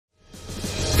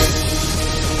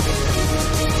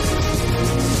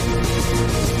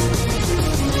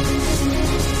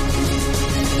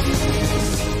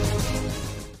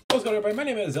everybody? My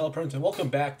name is ZealetPrince, and welcome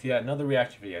back to yet another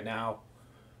reaction video. Now,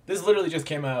 this literally just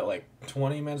came out like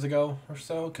 20 minutes ago or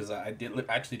so, because I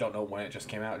actually don't know when it just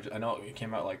came out. I know it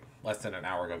came out like less than an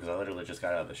hour ago, because I literally just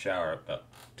got out of the shower about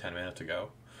 10 minutes ago.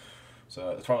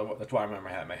 So that's why I remember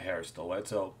I had my hair still wet.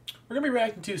 So we're gonna be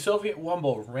reacting to Soviet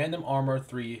Wumble Random Arma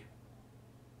 3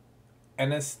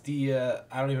 Antistasi,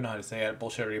 I don't even know how to say it,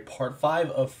 Bullshittery, part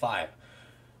 5 of 5.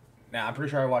 Now, I'm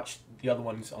pretty sure I watched the other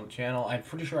ones on the channel. I'm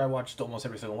pretty sure I watched almost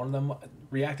every single one of them,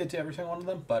 reacted to every single one of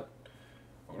them, but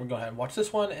we're going to go ahead and watch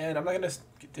this one, and I'm not going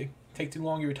to take too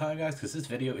long of your time, guys, because this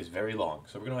video is very long.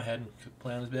 So we're going to go ahead and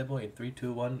play on this bad boy in 3,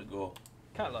 2, 1, go.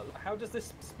 Catla, how does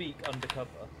this speak undercover?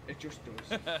 It just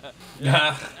does.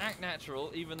 Yeah, act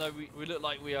natural, even though we look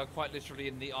like we are quite literally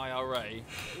in the IRA. Are you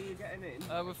getting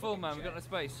in? We're full, man. We've got no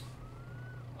space.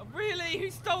 Oh, really?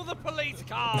 Who stole the police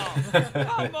car?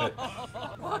 Come on!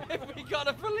 Why have we got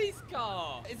a police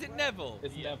car? Is it Neville?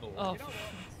 It's Neville. Oh,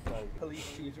 So, Police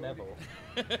Chief Neville.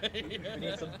 we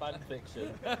need some fan fiction.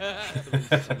 Police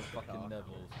Chief fucking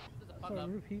Neville.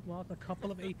 Sorry, repeat what? A couple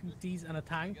of APCs and a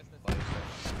tank?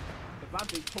 The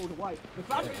bandit pulled away. The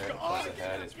bandit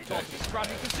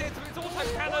Bradley can see it through its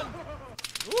auto cannon!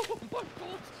 Oh my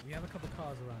god! We have a couple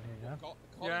cars around here,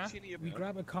 Yeah? yeah? We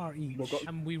grab a car each,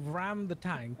 and we ram the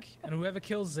tank, and whoever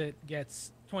kills it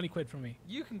gets 20 quid from me.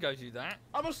 You can go do that.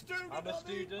 I'm a student! I'm a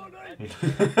student!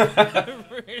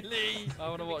 Really? I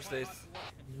want to watch this.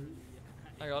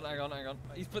 Hang on.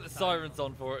 He's put the sirens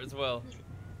on for it as well.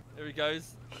 Here he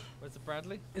goes. Where's the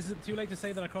Bradley? Is it too late to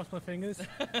say that I crossed my fingers?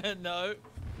 No.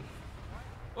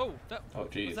 Oh, that. Oh,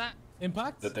 jeez. Was that?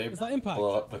 Impact? Did they Is that impact?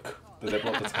 blow up did they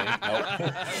blow up the tank?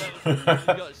 You No.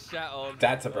 got shat on.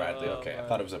 That's a Bradley, Oh, okay. I man.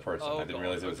 thought it was a person. Oh, I didn't God,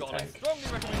 realize it was a God, I tank. strongly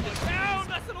recommend it. Down!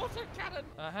 That's an auto cannon!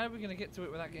 How are we going to get to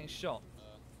it without getting shot?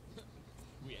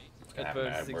 That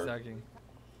bird's zigzagging.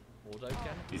 Auto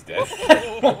cannon? He's dead.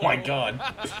 Oh my god.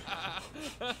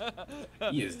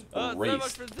 He is So much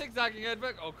erased. for zigzagging,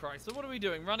 Edberg. Oh Christ, so what are we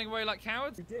doing? Running away like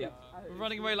cowards? Yeah. We're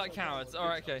running away like cowards.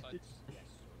 Alright, okay.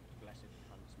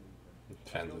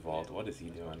 Fans involved. What is he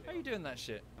doing? How are you doing that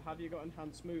shit? Have you got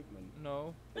enhanced movement?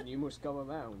 No. Then you must go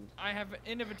around. I have an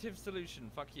innovative solution.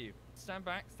 Fuck you. Stand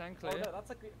back, stand clear. Oh no, that's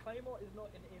a Claymore is not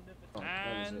an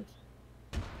innovative. And...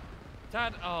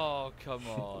 Dad, oh, come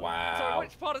on. Wow. So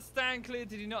which part of stand clear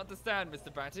did you not understand,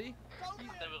 Mr. Batty?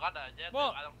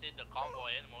 What? I don't see the convoy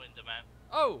anymore in the map.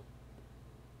 Oh.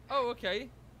 Oh, okay.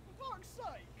 For fuck's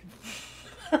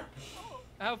sake!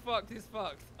 How fucked is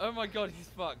fucked? Oh my god, he's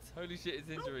fucked. Holy shit, his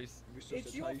injuries.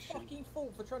 It's your fucking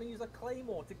fault for trying to use a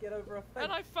claymore to get over a fence.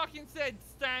 And I fucking said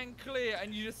stand clear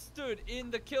and you just stood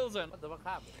in the kill zone. What the fuck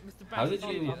happened? Mr. How Batty's did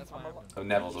an you- idiot, that's what happened. Oh,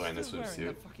 Neville's wearing the He's still wearing swimsuit.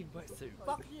 that fucking wetsuit.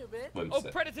 Fuck you, bitch. Oh,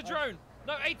 Swimsuit. Predator drone!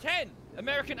 No, A-10!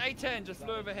 American A-10 just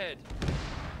flew overhead.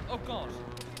 Oh god.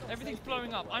 Everything's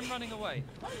blowing up. I'm running away.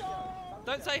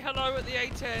 Don't say hello at the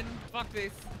A-10. Fuck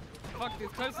this. Fuck this.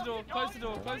 Close the door. Close the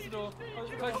door. Close the door.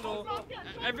 Close the door.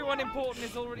 Everyone important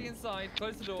is already inside.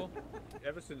 Close the door.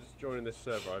 Ever since joining this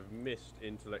server, I've missed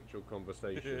intellectual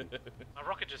conversation. My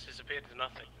rocket just disappeared to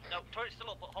nothing. No, turret's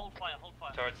still up, but hold fire, hold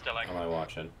fire. Turret's still What am I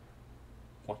watching?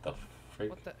 What the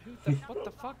freak? What the? What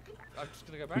the fuck? I'm just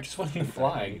gonna go Who back. just wasn't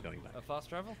flying? A fast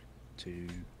travel? To...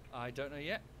 I don't know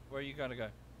yet. Where are you gonna go?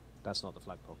 That's not the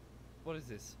flagpole. What is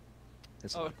this?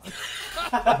 It's Oh.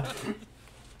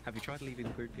 Have you tried leaving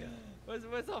the group yet? Where's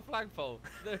our flagpole?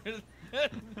 We've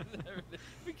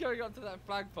been going up to that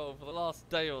flagpole for the last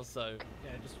day or so.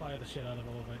 Yeah, just fire the shit out of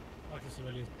all of it. Like the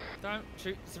civilians. Don't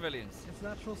shoot civilians. It's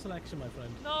natural selection, my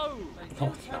friend. No! No,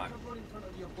 it's not. Run in front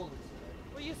of your bullets.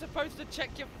 Well, you're supposed to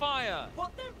check your fire.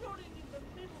 But they're running in the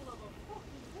middle of a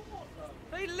fucking water.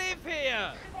 They live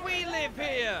here. We live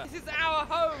here. This is our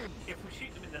home. If we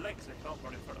shoot them in the legs, they can't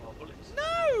run in front of our bullets. No!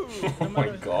 Oh No my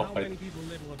matter god. how many people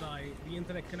live or die, the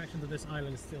internet connection to this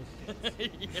island is still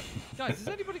shit. Yeah. Guys, is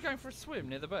anybody going for a swim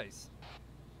near the base?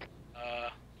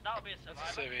 That'll be a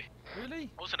survivor. Really?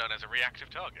 Also known as a reactive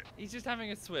target. He's just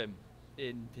having a swim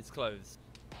in his clothes.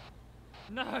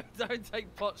 No, don't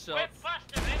take pot We're shots.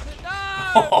 faster, bitch!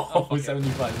 No! Oh, fuck it.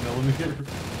 75 millimeter.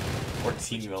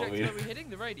 14 Check millimeter. where we're hitting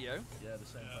the radio. Yeah, the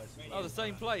same place. Oh, the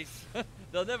same place.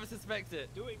 They'll never suspect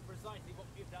it. Doing precisely what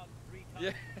we've done 3 times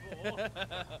Yeah. before.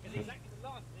 Is exactly the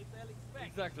last thing they'll expect.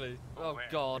 Exactly. Oh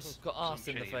god, got arse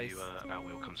in the face.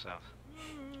 Outwheel come south.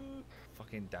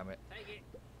 Fucking damn it. Take it.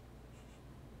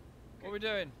 What are we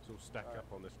doing? It's all stack up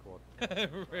on this quad.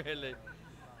 Really?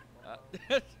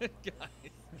 Guys,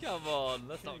 come on,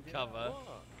 let's not cover.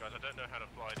 Guys, I don't know how to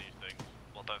fly these things.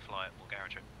 Well, don't fly it, we'll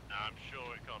garage it. No, I'm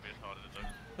sure it can't be as hard as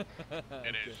it looks.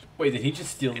 It is. Wait, did he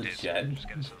just steal It the is. jet? Just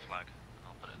get us to the flag.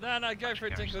 I'll put it No, go for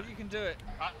it, Tinkle. You can do it.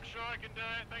 I'm sure I can do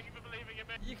it. Thank you for believing in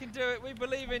me. You can do it. We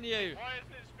believe in you. Why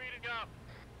isn't it speeding up?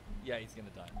 Yeah, he's gonna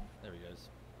die. There he goes.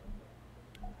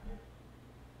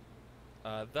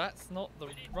 That's not the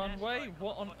runway.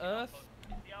 What on earth?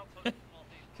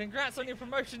 Congrats on your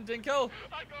promotion, Dinkle.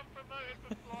 I got promoted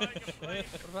for flying a plane.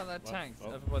 What about that tank oh.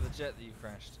 over by the jet that you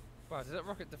crashed? Wow, did that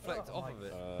rocket deflect off of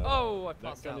it? I That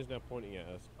passed gun out. is now pointing at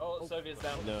us. Oh, Soviet's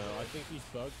down. No, I think he's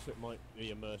bugged, so it might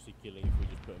be a mercy killing if we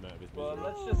just put him out of his Well,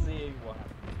 misery. let's just see what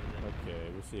happens with it. Okay,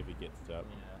 we'll see if he gets it up.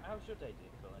 Yeah. How's your day,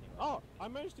 Dinkle, anyway? Oh, I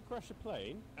managed to crash a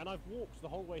plane, and I've walked the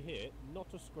whole way here,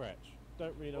 not a scratch.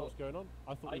 Don't really know what's going on.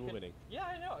 I thought we were winning. Yeah,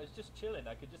 I know. I was just chilling.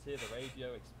 I could just hear the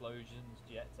radio, explosions,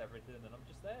 jets, everything, and I'm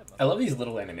just there. Man. I love these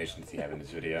little animations you have in this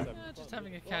video. Just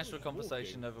having a casual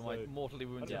conversation over my mortally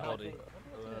wounded body.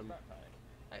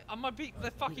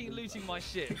 They're fucking looting my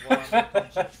shit while I'm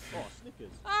unconscious. Oh,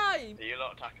 Snickers. Hi! Are you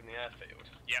lot attacking the airfield?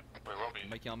 Yep, we're robbing.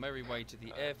 Making our merry way to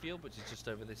the airfield, which is just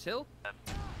over this hill.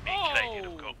 Canadian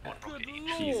have got one Good rocket each.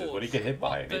 lord! Jesus, what did you get hit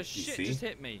by? What the You shit see? just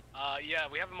hit me? Yeah,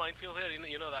 we have a minefield here.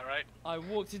 You know that, right? I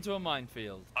walked into a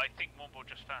minefield. I think Womble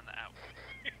just found that out.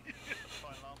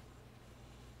 Fire alarm.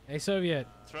 Hey, Soviet.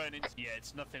 Thrown in. Yeah,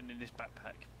 it's nothing in this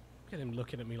backpack. Look at him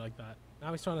looking at me like that.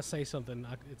 Now he's trying to say something.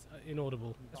 It's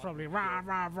inaudible. It's probably rah,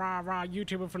 rah, rah, rah,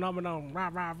 YouTuber phenomenon. Rah,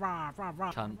 rah, rah, rah,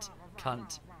 rah.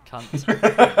 Cunt.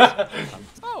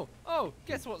 Oh,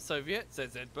 guess what, Soviet,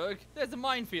 says Edberg. There's a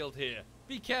minefield here.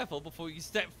 Be careful before you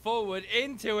step forward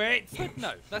into it. But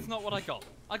no, that's not what I got.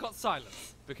 I got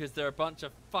silence, because they're a bunch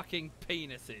of fucking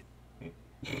penises.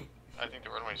 I think the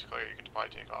runway's clear. You can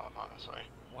probably take off, honestly.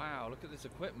 Wow, look at this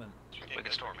equipment. We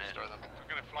can storm here. We're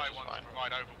gonna fly one to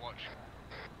provide overwatch.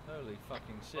 Holy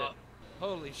fucking shit.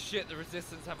 Holy shit, the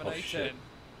Resistance have an Oh, A-10. shit.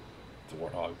 It's a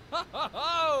warthog. Ho ho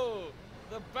ho!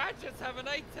 The Badgers have an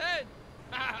A-10!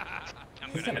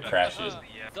 It kind of crashes.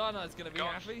 Zana's gonna be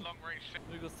happy. Long range.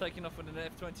 Moogle's taking off with an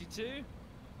F-22.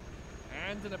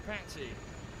 And an Apache.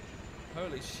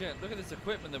 Holy shit, look at this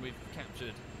equipment that we've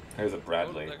captured. Here's a Oh,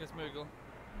 Bradley. there goes Moogle.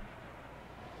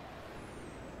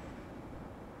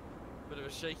 Bit of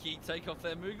a shaky takeoff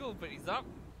there, Moogle, but he's up.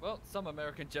 Well, some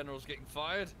American generals getting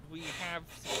fired. We have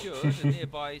secured a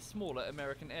nearby smaller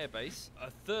American airbase. A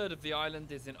third of the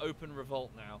island is in open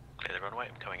revolt now. Clear the runway.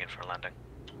 I'm coming in for a landing.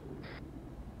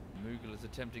 Moogle is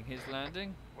attempting his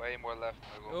landing. Way more left,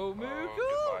 Moogle. Oh,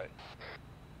 Moogle!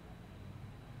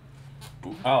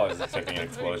 Oh, I was expecting an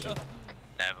explosion.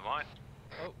 Never mind.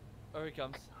 Oh, he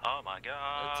comes. Oh my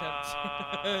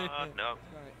god. No.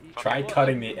 Try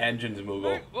cutting the engines,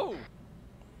 Moogle. Whoa!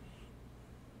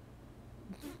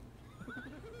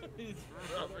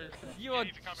 You are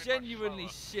genuinely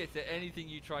shit at anything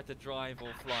you try to drive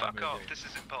or fly. Fuck off. Moogle. This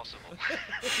is impossible.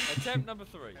 Attempt number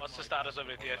 3. What's the status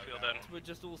over at the airfield then? We're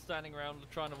just all standing around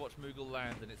trying to watch Moogle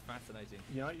land, and it's fascinating.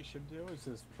 You know what you should do is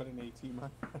just put an AT man.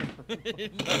 No,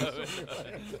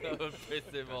 that would piss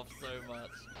him off so much.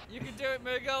 You can do it,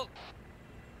 Moogle!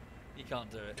 You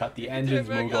can't do it. Cut the You can do engines,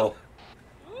 it, Moogle.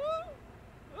 Woo!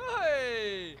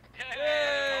 Hey!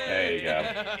 Hey! There you go.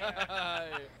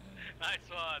 Nice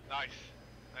one. Nice.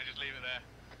 I just leave it there.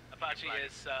 Apache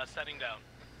is setting down.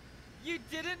 You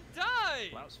didn't die!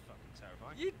 Well, that was fucking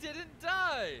terrifying. You didn't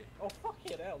die! Oh,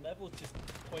 fucking hell. Neville's just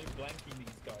point blanking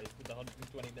these guys with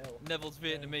 120 mil. Neville's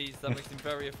Vietnamese, that makes him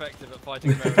very effective at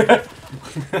fighting Americans.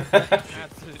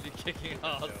 Absolutely kicking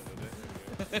ass.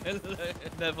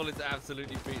 Neville is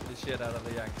absolutely beating the shit out of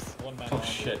the Yanks. One man Oh, army.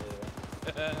 shit.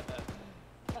 It's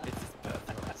his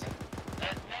birthright.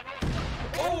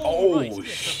 Oh, right, yes, so for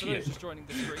those shit. just joining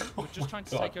the stream, we're just trying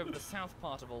to God. take over the south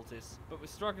part of Altis, but we're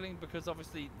struggling because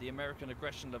obviously the American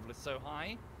aggression level is so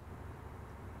high.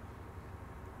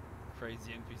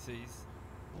 Crazy NPCs.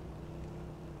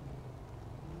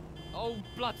 Oh,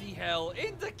 bloody hell!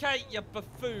 Indicate, you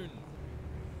buffoon!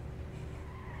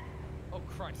 Oh,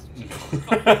 Christ.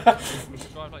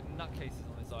 Jesus. Drive like nutcases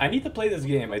on this island. I need to play this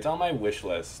game. It's on my wish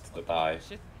list to buy.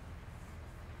 Shit.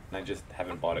 And I just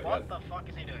haven't bought it yet. What the fuck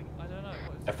is he doing? I don't know.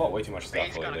 What is I bought way too much stuff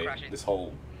He's gonna lately. crash it. This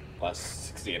whole last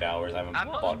 68 hours, I haven't I'm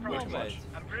not bought way surprised. too much.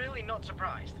 I'm really not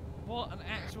surprised. What an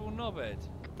actual knobhead.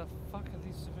 What the fuck are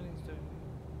these civilians doing?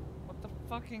 What the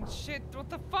fucking shit? What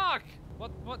the fuck?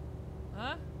 What?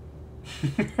 Huh?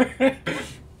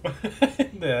 What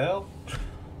the hell?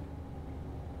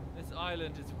 This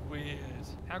island is weird.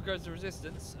 How goes the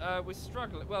resistance? We're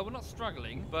struggling. Well, we're not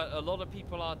struggling, but a lot of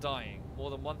people are dying. More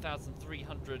than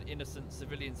 1,300 innocent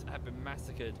civilians have been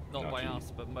massacred. Not by Lucky.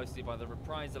 us, but mostly by the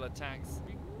reprisal attacks.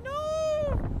 No!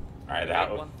 Alright, that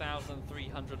was...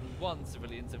 1,301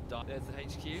 civilians have died. There's the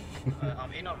HQ.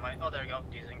 I'm in on my... Oh, there we go.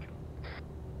 Using...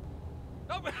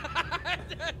 Oh.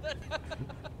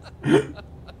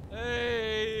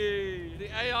 Hey! The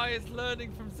AI is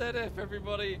learning from ZF,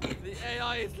 everybody. The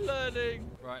AI is learning.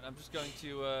 Right, I'm just going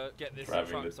to get this truck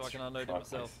so I can unload it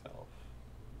myself.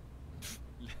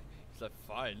 He's like,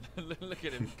 fine. Look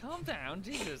at him. Calm down,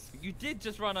 Jesus. You did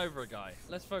just run over a guy.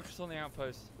 Let's focus on the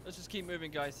outpost. Let's just keep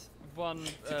moving, guys.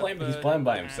 He's playing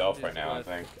by himself right now, I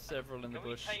think. Several in the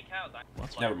bush.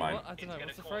 Never mind. What? I don't know.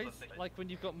 What's the phrase? Like when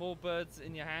you've got more birds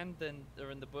in your hand than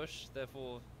are in the bush,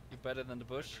 therefore you're better than the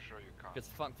bush. Because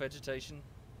fuck vegetation.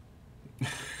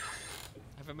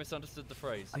 Have I misunderstood the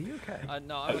phrase? Are you okay?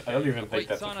 No, I'm okay. I don't even think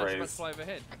that's a Cyano's about to phrase. fly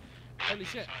overhead. Holy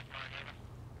shit.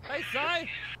 Hey, Cy!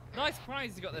 Nice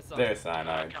prize you got there, Cy. There's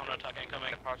Cyanide. Counter-attack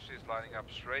incoming. Apache is lining up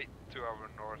straight to our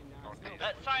northeast.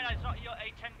 Cyanide's not your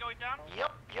A10 going down?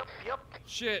 Yep.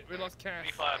 Shit, we lost Cass.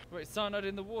 Wait, Cyanide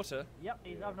in the water? Yep,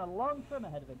 he's having a long swim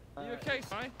ahead of him. You okay,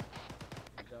 Cy?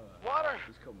 Water!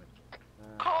 He's coming.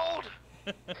 Cold!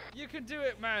 You can do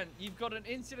it, man. You've got an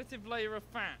insulative layer of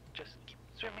fat. Just keep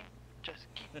swimming. Just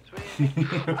keep swimming.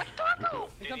 I don't know!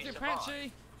 Here comes the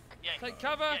Apache. Yeah, Take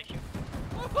cover.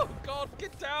 Oh, God,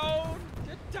 get down.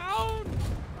 Get down.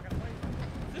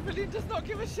 Civilian does not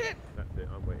give a shit. That's it,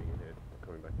 I'm waiting in here. I'm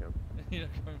coming back out. You're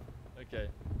not coming. Okay.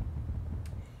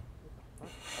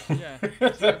 Yeah.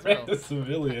 The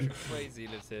civilian. Crazy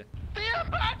lives here. The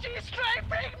Apache is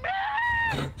strafing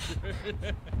me!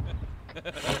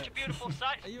 Such a beautiful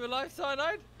sight. Are you alive,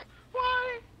 Cyanide?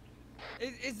 Why?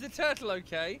 Is the turtle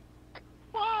okay?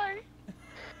 Why?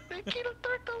 They killed a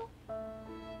turtle.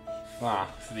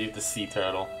 The sea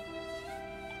turtle.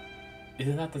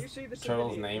 Isn't that the You see the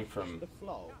turtle's civilian name with from the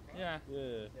flow? Yeah.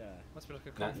 Yeah. Must be like a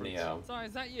not conference. Neo? Sorry,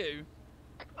 is that you?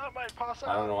 I might pass out.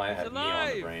 I don't know why I He's had Neo on the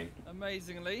alive. brain.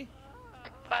 Amazingly.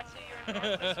 Patsy, you're in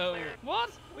North, that's weird.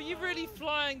 What? Were you really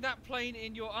flying that plane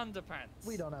in your underpants?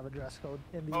 We don't have a dress code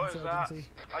in the Oh, is that? insurgency.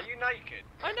 Are you naked?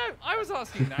 I know. I was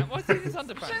asking that. Why's he in his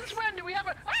underpants? Since when do we have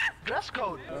a dress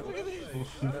code? Look at this.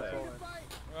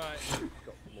 Right.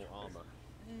 Got more armor.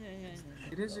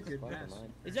 It is a good mess.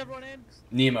 Is everyone in?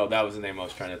 Nemo, that was the name I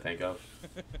was trying to think of.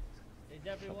 Is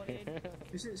everyone in?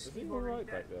 Is it Steve All or right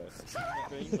back there.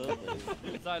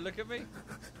 Sai, look at me.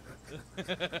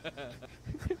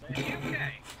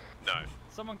 Okay. No.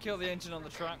 Someone kill the engine on the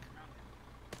truck.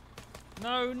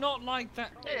 No, not like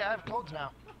that. Yeah, I have clothes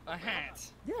now. A hat.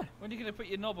 Yeah. When are you going to put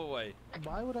your knob away?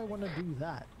 Why would I want to do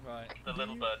that? Right. The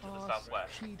little bird to the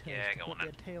southwest. Cheetahs Yeah, to go put on their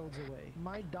then. tails away.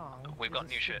 My dong. We've got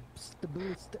is new a shit.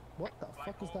 What the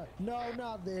fuck is that? No,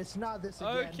 not this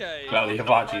again. Okay. Well, the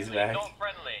Apache's back. Not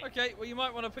friendly. Okay, well you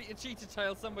might want to put your cheetah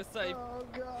tail somewhere safe. Oh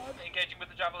god. Engaging with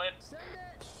the javelin. Send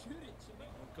it. Shoot it.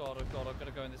 Oh god, I've got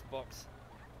to go in this box.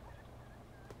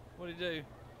 What do you do?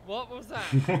 What was that?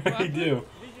 What did he do?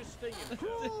 He's just stinging.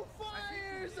 Who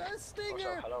fires a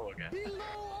stinger? Hello again. Below.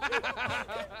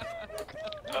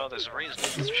 Oh, there's a reason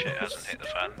this shit hasn't hit the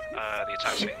fan. The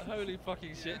attack speed. Holy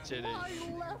fucking shit, Jenny. My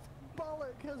left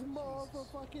bollock has more of a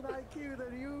fucking IQ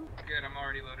than you. Good, I'm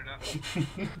already loaded up.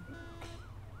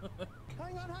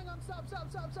 Hang on, stop,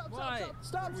 Why?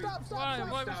 stop. Why?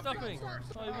 Why are we stop, stopping? stop.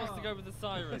 Oh, he wants to go with the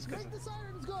sirens. Make the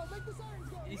sirens go.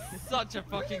 He's such a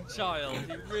fucking child.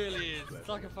 He really is. It's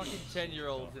like a fucking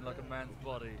 10-year-old in like a man's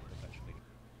body.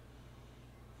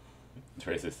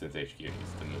 Resistance HQ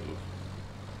needs to move.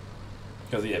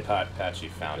 Because the Apache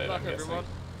found it, Good luck, I'm guessing. everyone.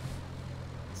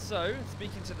 So,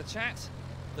 speaking to the chat,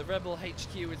 the Rebel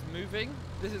HQ is moving.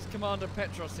 This is Commander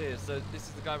Petros here, so this is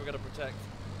the guy we're going to protect.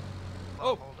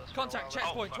 Oh, contact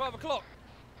checkpoint, 12 o'clock.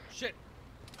 Shit.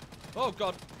 Oh,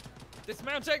 God.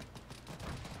 Dismounting.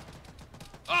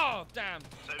 Oh, damn.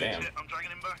 Damn. I'm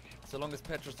dragging him back. So long as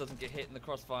Petros doesn't get hit in the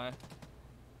crossfire.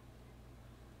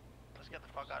 Let's get the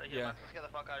fuck out of here. Yeah. Man. Let's get the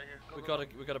fuck out of here.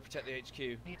 We gotta protect the HQ.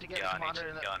 Need to get Yeah, the I need commander to.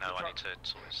 in the Yeah, no, I truck. need to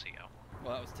sort this seat out.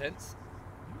 Well, that was tense.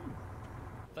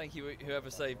 Thank you,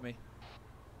 whoever saved me.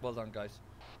 Well done, guys.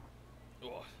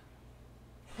 Oh.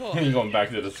 You're going back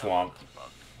to the swamp.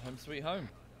 Home sweet home.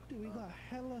 Dude, we got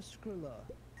hella Skrilla.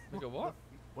 We got what?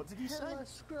 What did you say? Hella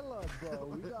Skrilla, bro.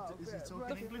 We got Is he talking What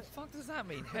the English? fuck does that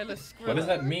mean? Hella Skrilla. What does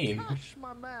that mean? Gosh,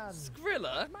 my man.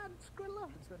 Skrilla? Man, Skrilla.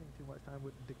 I'm spending too much time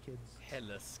with the kids.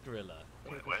 Hella Skrilla.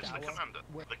 Where's the commander?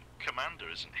 The commander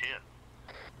isn't here.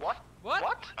 What? What?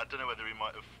 What? I don't know whether he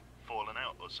might have fallen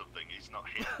out or something. He's not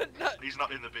here. No. He's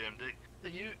not in the BMD.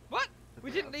 You? What?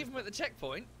 We didn't leave him at the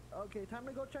checkpoint. Okay, time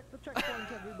to go check the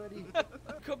checkpoint, everybody.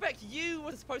 Quebec, you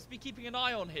were supposed to be keeping an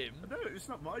eye on him. No, it's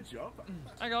not my job.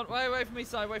 Hang on, wait for me,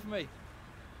 Si, wait for me.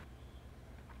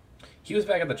 He was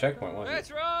back at the checkpoint, wasn't he?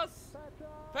 Petros!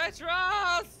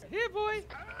 Petros! Here, boy!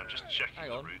 I'm just checking Hang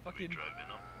the on, route that we fucking- drove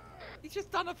in on. He's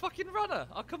just done a fucking runner.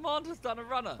 Our commander's done a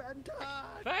runner. Fenton!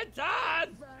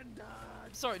 Fenton! Fenton!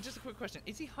 Sorry, just a quick question.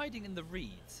 Is he hiding in the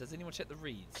reeds? Has anyone checked the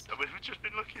reeds? We've just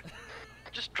been looking.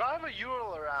 Just drive a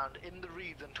Ural around in the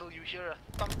reeds until you hear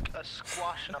a thunk, a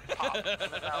squash, and a pop, and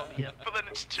then that'll be it. But then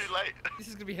it's too late. This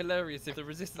is going to be hilarious if the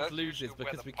resistance loses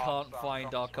because we can't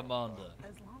find our commander.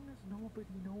 As long as nobody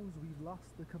knows we've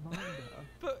lost the commander.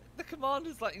 But the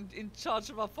commander's like in charge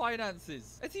of our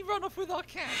finances. Has he run off with our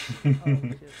cash? Oh,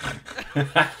 shit.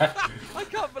 I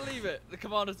can't believe it. The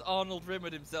commander's Arnold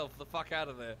Rimmered himself the fuck out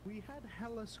of there. We had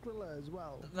Hella Skrilla as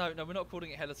well. No, we're not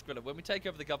calling it Hella Skrilla. When we take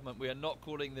over the government, we are not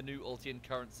calling the new Altian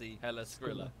currency Hella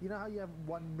Skrilla. You know how you have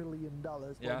 $1 million?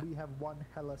 Yeah. Well, we have one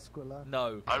Hella Skrilla.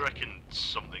 No. I reckon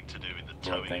something to do with the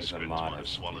towing script might have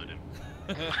swallowed him.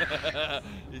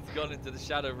 He's gone into the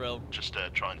shadow realm. Just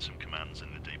trying some commands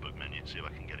in the debug menu to see if I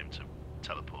can get him to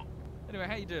teleport. Anyway,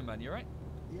 how you doing, man? You alright?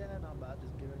 Yeah, not bad.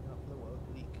 Just gearing up for the work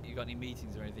week. You got any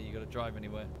meetings or anything? You got to drive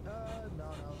anywhere? No.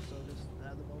 So just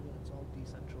at the moment it's all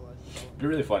decentralized. It'd be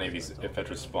really funny if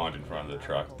Petra spawned in front of the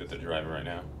truck that they're driving right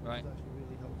now. Right. It's actually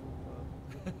really helpful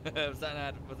for... Was that an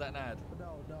ad? Was that an ad?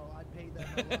 No, I paid them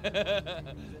a lot of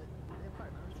money to use it. In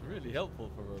fact, no, It's really helpful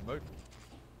for a remote.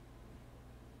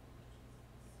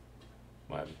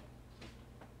 What happened?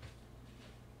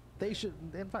 they should,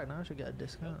 in fact, now I should get a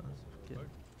discount.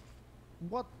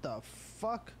 What the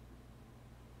fuck?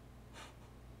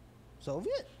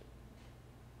 Soviet?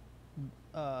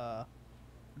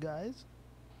 Guys?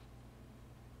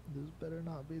 This better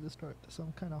not be the start to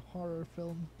some kind of horror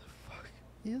film. The fuck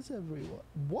is everyone?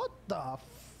 What the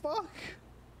fuck?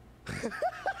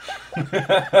 What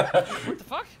the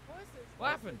fuck? What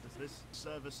happened? This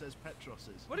server says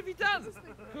Petros's. What have you done?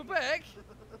 Quebec?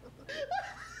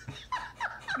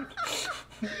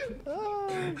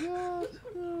 Oh god.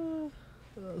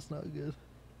 That's not good.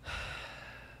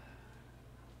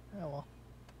 Yeah, well.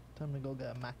 Time to go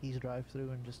get a Mackey's drive-through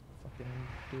and just fucking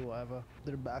do whatever.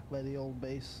 They're back by the old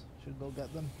base. Should go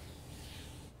get them.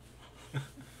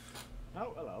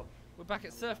 Oh, hello. We're back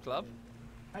at Surf Club.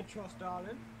 Petros,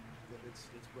 darling. It's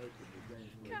broken.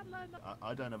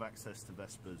 I don't have access to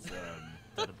Vesper's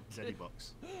Zeddy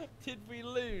box. Did we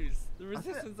lose? The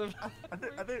resistance of... I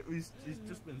think he's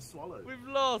just been swallowed. We've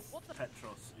lost.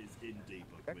 Petros is in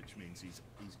debug, which means he's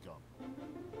gone.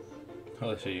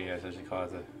 I'll show you guys actually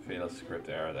caused a fatal script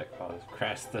error that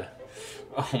crashed the...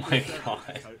 Oh my god.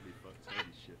 Totally fucked.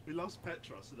 Holy shit. We lost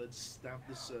Petros and then stabbed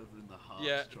the server in the heart.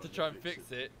 Yeah, to try and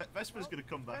fix it. Vesper's going to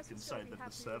come back and say that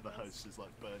the server host is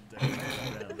like burned down.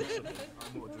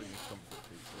 I'm ordering a comfort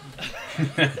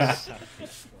pizza.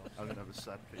 I'm going to have a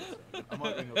sad pizza. I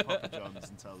might ring up Papa John's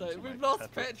and tell them to we've make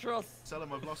lost Petros. Tell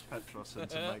them I've lost Petros and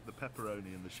to make the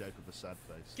pepperoni in the shape of a sad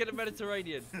face. Get a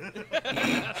Mediterranean.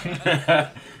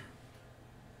 I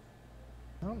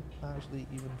don't actually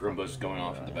even. Roomba's going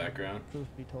off in the background. Truth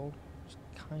be told, just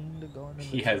kind of going in the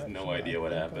He has direction no that idea I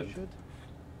what think I happened. should.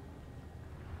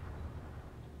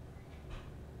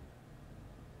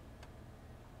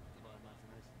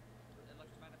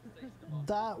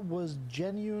 That was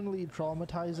genuinely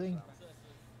traumatizing.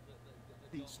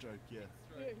 Heat stroke, yeah.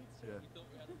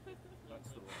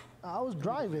 That's the one. I was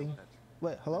driving.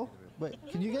 Wait, hello? Wait,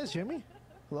 can you guys hear me?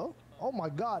 Hello? Oh my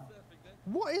god.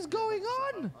 What is going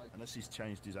on? Unless he's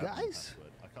changed his Guys?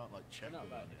 password. I can't like check whether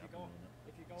it happened or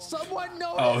not. Someone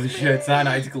knows Oh me! shit,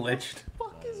 Cyanide's glitched.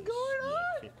 What the fuck is going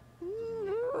on?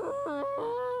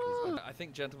 I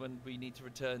think, gentlemen, we need to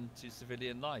return to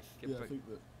civilian life. Yeah, I think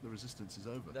that the resistance is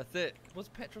over. That's it. Was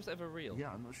Petros ever real?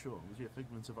 Yeah, I'm not sure. Was he a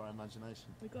figment of our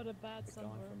imagination? We got a bad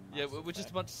somewhere. Yeah, we're just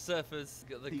a bunch of surfers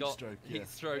that Heat got stroke, heat yeah.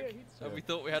 stroke, Yeah, heat and we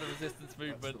thought we had a resistance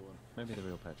movement. Maybe the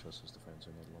real Petros was the friends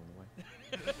we made along the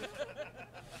way.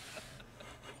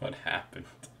 What happened?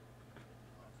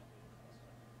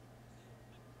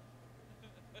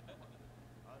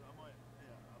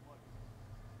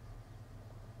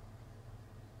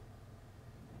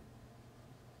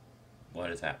 What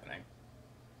is happening?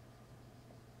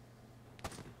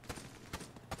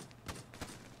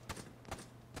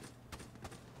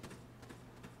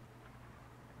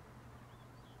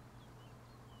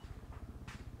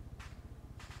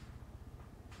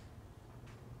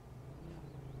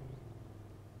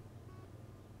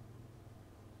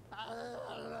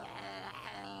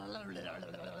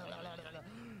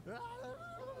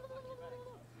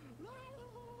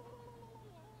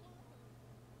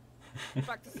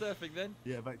 Back to surfing then.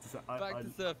 Yeah, back to Back to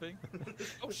surfing.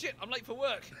 Oh shit, I'm late for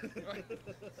work. Right.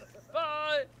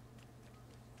 Bye.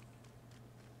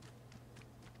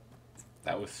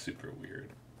 That was super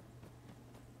weird.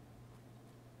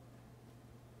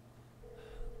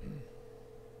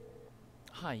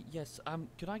 Hi, yes,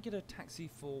 could I get a taxi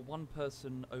for one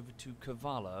person over to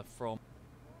Kavala from...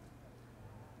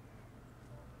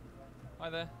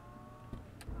 Hi there.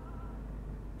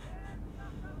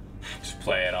 Just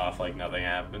play it off like nothing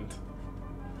happened.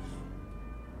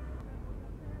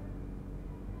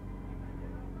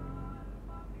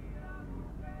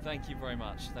 Thank you very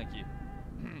much, thank you.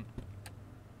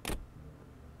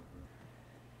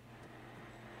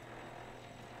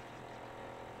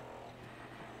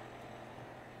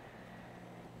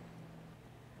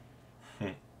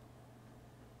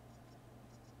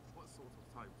 What sort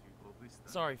of time do you call this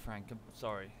then? Sorry, Frank, I'm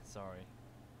sorry. Can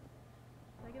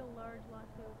I get a large latte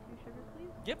with 2 sugar, please?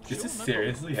 Yep, Is sure, this no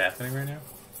seriously happening right now?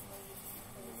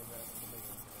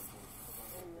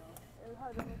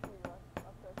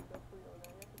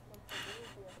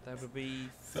 That would be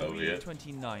Soviet.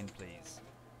 329, please.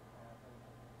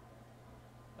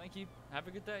 Thank you. Have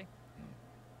a good day.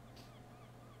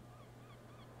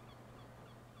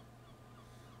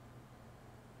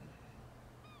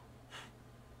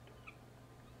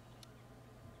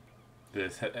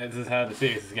 This is how the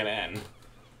series is gonna end.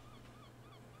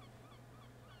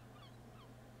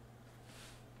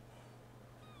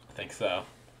 I think so.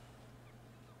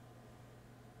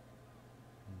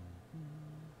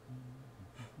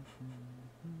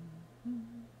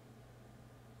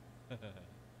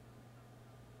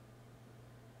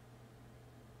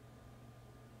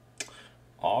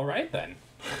 Alright then.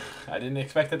 I didn't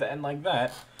expect it to end like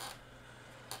that.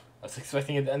 I was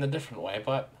expecting it to end a different way,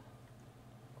 but...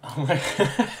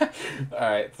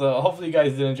 Alright, so hopefully you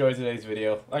guys did enjoy today's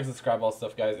video. Like, subscribe, all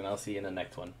stuff, guys, and I'll see you in the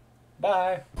next one.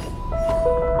 Bye!